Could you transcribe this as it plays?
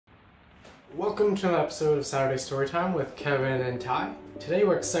Welcome to an episode of Saturday Storytime with Kevin and Ty. Today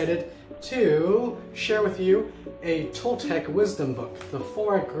we're excited to share with you a Toltec wisdom book, The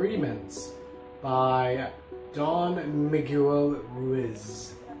Four Agreements by Don Miguel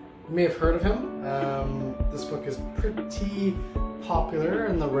Ruiz. You may have heard of him. This book is pretty popular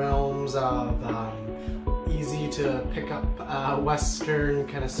in the realms of easy to pick up Western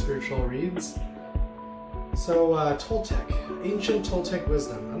kind of spiritual reads. So Toltec, ancient Toltec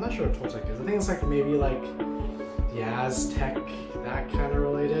wisdom. I'm not sure what Toltec is. I think it's like maybe like the Aztec, that kind of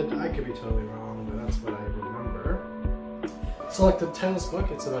related. I could be totally wrong, but that's what I remember. So like the title of this book,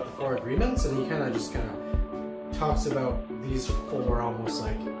 it's about the four agreements, and he kind of talks about these four almost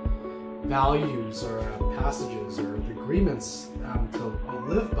like values or passages or agreements to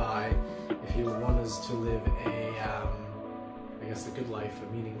live by if you want us to live a, I guess, a good life, a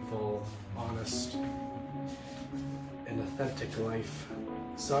meaningful, honest, an authentic life.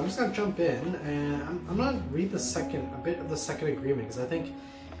 So I'm just gonna jump in and I'm gonna read a bit of the second agreement, because I think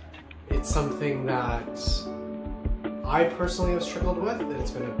it's something that I personally have struggled with, and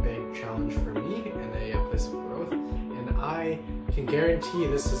it's been a big challenge for me and a place of growth. And I can guarantee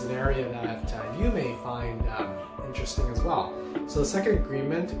this is an area that you may find interesting as well. So the second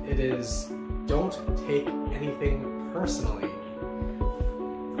agreement, it is don't take anything personally.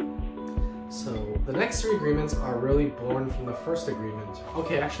 So the next three agreements are really born from the first agreement.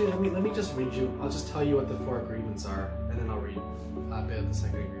 Okay, actually let me just read you, I'll just tell you what the four agreements are, and then I'll read a bit of the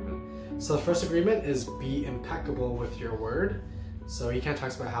second agreement. So the first agreement is be impeccable with your word. So he kind of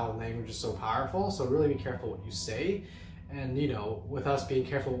talks about how language is so powerful, so really be careful what you say. And you know, with us being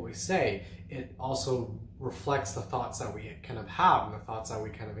careful what we say, it also reflects the thoughts that we kind of have and the thoughts that we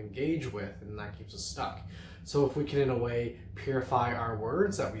kind of engage with, and that keeps us stuck. So if we can in a way purify our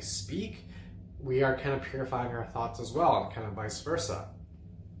words that we speak, we are kind of purifying our thoughts as well, and kind of vice versa.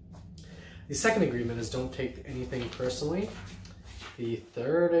 The second agreement is don't take anything personally. The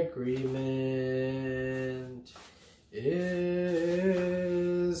third agreement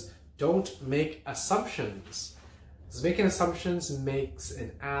is don't make assumptions. Because making assumptions makes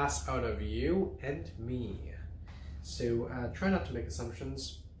an ass out of you and me. So try not to make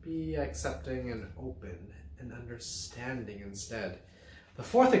assumptions. Be accepting and open and understanding instead. The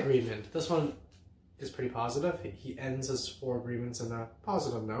fourth agreement, this one is pretty positive. He ends his four agreements on a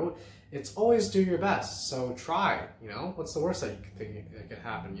positive note. It's always do your best. So try, you know, what's the worst that you could think that could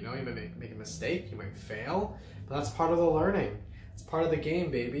happen? You know, you might make a mistake, you might fail, but that's part of the learning. It's part of the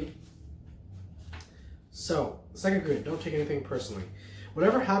game, baby. So, second agreement, don't take anything personally.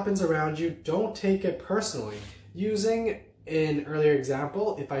 Whatever happens around you, don't take it personally. Using an earlier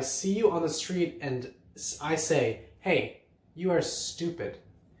example, if I see you on the street and I say, hey, you are stupid.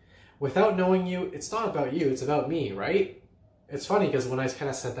 Without knowing you, it's not about you, it's about me, right? It's funny because when I kind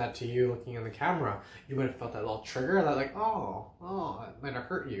of said that to you looking in the camera, you might have felt that little trigger, that like, oh, it might have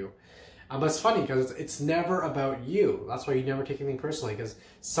hurt you. But it's funny because it's never about you. That's why you never take anything personally, because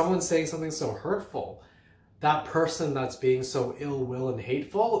someone's saying something so hurtful, that person that's being so ill will and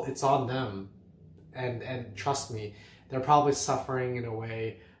hateful, it's on them. And trust me, they're probably suffering in a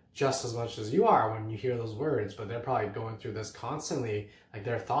way just as much as you are when you hear those words, but they're probably going through this constantly. Like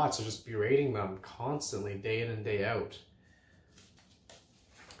their thoughts are just berating them constantly, day in and day out.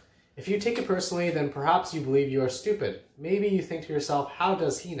 If you take it personally, then perhaps you believe you are stupid. Maybe you think to yourself, how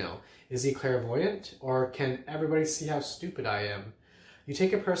does he know? Is he clairvoyant? Or can everybody see how stupid I am? You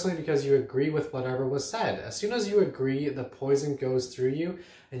take it personally because you agree with whatever was said. As soon as you agree, the poison goes through you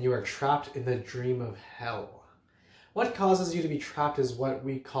and you are trapped in the dream of hell. What causes you to be trapped is what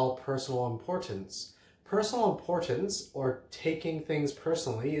we call personal importance. Personal importance, or taking things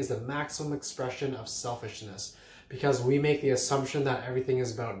personally, is the maximum expression of selfishness, because we make the assumption that everything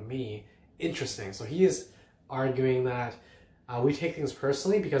is about me. Interesting. So he is arguing that we take things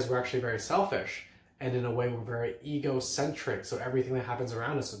personally because we're actually very selfish. And in a way, we're very egocentric. So everything that happens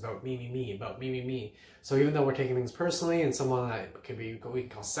around us is about me, me, me, about me, me, me. So even though we're taking things personally, and someone that could be what we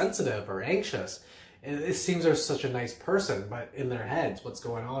call sensitive or anxious, it seems they're such a nice person, but in their heads, what's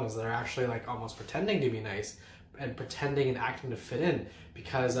going on is they're actually like almost pretending to be nice and pretending and acting to fit in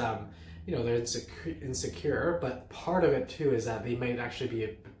because, you know, they're insecure. But part of it too is that they might actually be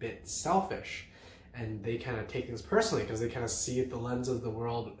a bit selfish. And they kind of take things personally because they kind of see the lens of the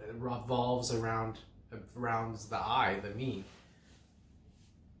world revolves around the I, the me.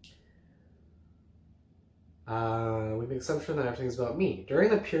 We make assumption that everything's about me. During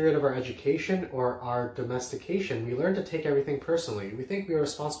the period of our education or our domestication, we learn to take everything personally. We think we are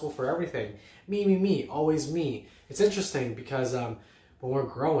responsible for everything. Me, me, me, always me. It's interesting because when we're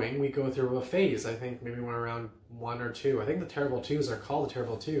growing, we go through a phase. I think maybe when around 1 or 2. I think the terrible twos are called the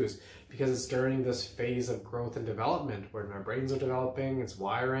terrible twos because it's during this phase of growth and development where our brains are developing, it's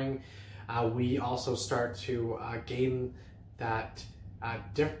wiring. We also start to gain that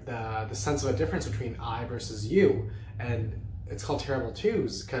the sense of a difference between I versus you, and it's called terrible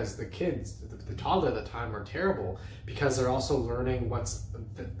twos because the kids, the toddler at the time, are terrible because they're also learning what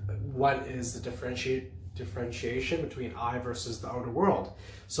is the differentiation between I versus the outer world.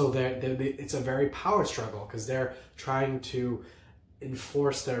 So it's a very power struggle because they're trying to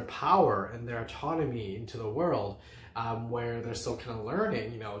enforce their power and their autonomy into the world, where they're still kind of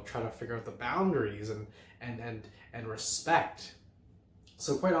learning, you know, trying to figure out the boundaries and respect.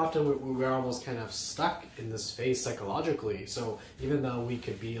 So quite often we're almost kind of stuck in this phase psychologically. So even though we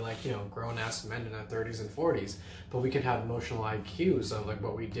could be like, you know, grown-ass men in our 30s and 40s, but we could have emotional IQs of like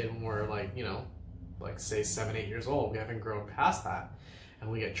what we did when we're like, you know, like say 7, 8 years old. We haven't grown past that.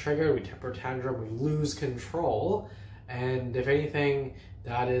 And we get triggered, we temper tantrum, we lose control. And if anything,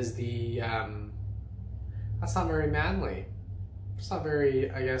 that is that's not very manly. It's not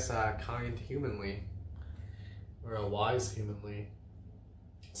very, I guess, kind humanly, or a wise humanly.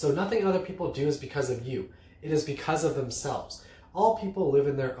 So nothing other people do is because of you. It is because of themselves. All people live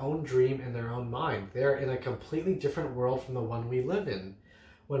in their own dream in their own mind. They're in a completely different world from the one we live in.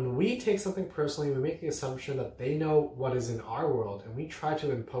 When we take something personally, we make the assumption that they know what is in our world, and we try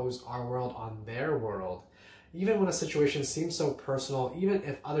to impose our world on their world. Even when a situation seems so personal, even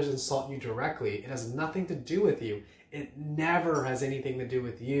if others insult you directly, it has nothing to do with you. It never has anything to do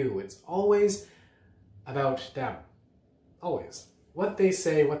with you. It's always about them. Always. What they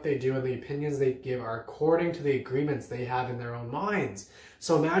say, what they do, and the opinions they give are according to the agreements they have in their own minds.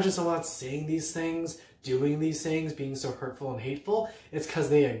 So imagine someone that's saying these things, doing these things, being so hurtful and hateful. It's because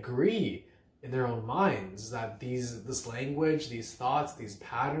they agree in their own minds that this language, these thoughts, these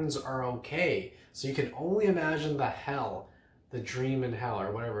patterns are okay. So you can only imagine the hell, the dream in hell,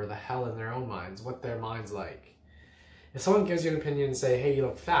 or whatever, the hell in their own minds, what their mind's like. If someone gives you an opinion and say, hey, you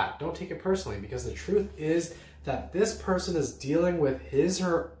look fat, don't take it personally, because the truth is that this person is dealing with his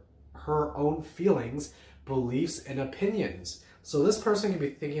or her own feelings, beliefs, and opinions. So this person can be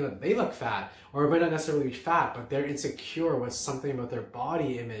thinking that they look fat, or it might not necessarily be fat, but they're insecure with something about their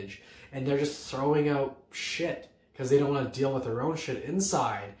body image, and they're just throwing out shit because they don't want to deal with their own shit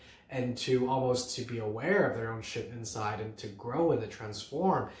inside, and to be aware of their own shit inside, and to grow and to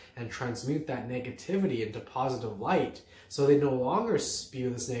transform and transmute that negativity into positive light. So they no longer spew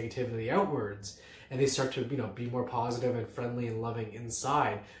this negativity outwards, and they start to, you know, be more positive and friendly and loving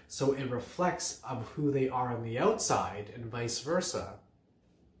inside. So it reflects of who they are on the outside, and vice versa.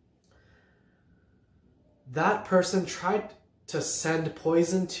 That person tried to send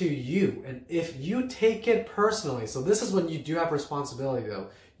poison to you, and if you take it personally, so this is when you do have responsibility though.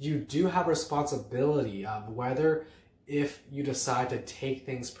 You do have responsibility of whether if you decide to take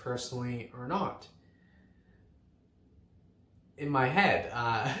things personally or not. In my head,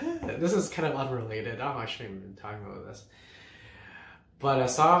 this is kind of unrelated. I shouldn't even be talking about this. But a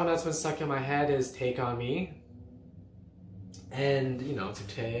song that's been stuck in my head is Take On Me. And, you know, to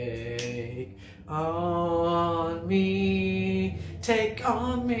take on me, take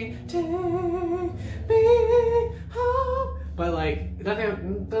on me, take me home. But like,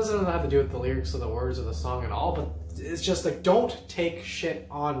 it doesn't have to do with the lyrics or the words of the song at all, but it's just like, don't take shit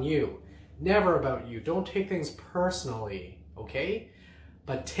on you. Never about you. Don't take things personally. Okay?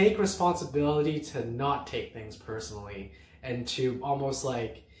 But take responsibility to not take things personally, and to almost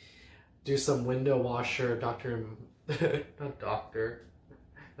like do some window washer,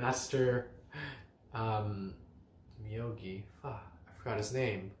 Master Miyagi. I forgot his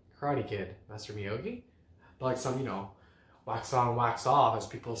name. Karate Kid. Master Miyagi? But like some, you know, wax on, wax off as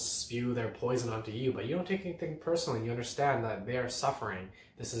people spew their poison onto you. But you don't take anything personally. You understand that they are suffering.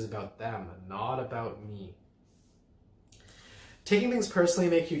 This is about them, not about me. Taking things personally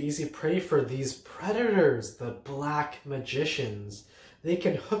make you easy prey for these predators, the black magicians. They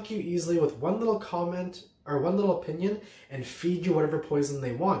can hook you easily with one little comment or one little opinion and feed you whatever poison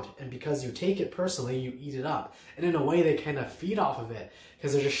they want. And because you take it personally, you eat it up. And in a way, they kind of feed off of it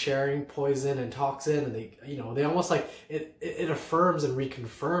because they're just sharing poison and toxin, and they almost like it affirms and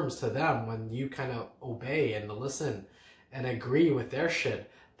reconfirms to them when you kind of obey and listen and agree with their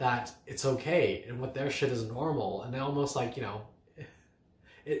shit that it's okay and what their shit is normal. And they almost like, you know,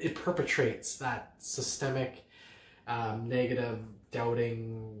 it perpetrates that systemic negative,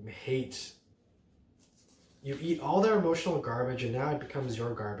 doubting, hate. You eat all their emotional garbage, and now it becomes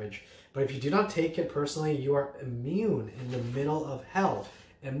your garbage. But if you do not take it personally, you are immune in the middle of hell.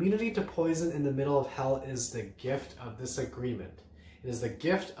 Immunity to poison in the middle of hell is the gift of this agreement. It is the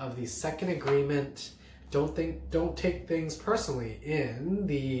gift of the second agreement. Don't take things personally. In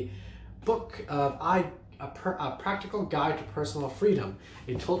the book of A Practical Guide to Personal Freedom,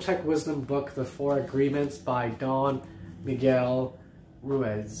 a Toltec wisdom book, The Four Agreements by Don Miguel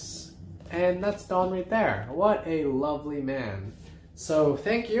Ruiz. And that's Don right there. What a lovely man. So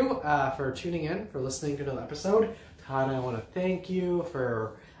thank you for tuning in, for listening to another episode. Todd and I want to thank you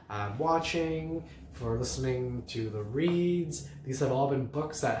for watching, for listening to the reads. These have all been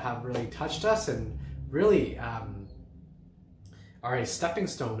books that have really touched us and really are a stepping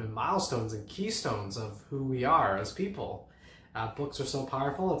stone and milestones and keystones of who we are as people. Books are so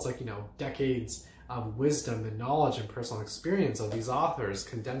powerful. It's like, you know, decades of wisdom and knowledge and personal experience of these authors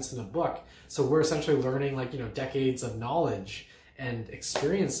condensed in a book. So we're essentially learning, like, you know, decades of knowledge and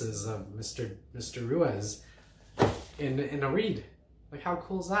experiences of Mr. Ruiz in a read. Like, how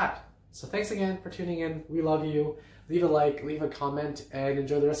cool is that? So thanks again for tuning in. We love you. Leave a like, leave a comment, and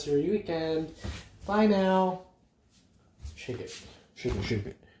enjoy the rest of your weekend. Bye now. Shake it. Shake it, shake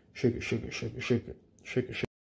it. Shake it, shake it, shake it, shake it. Shake it, shake it.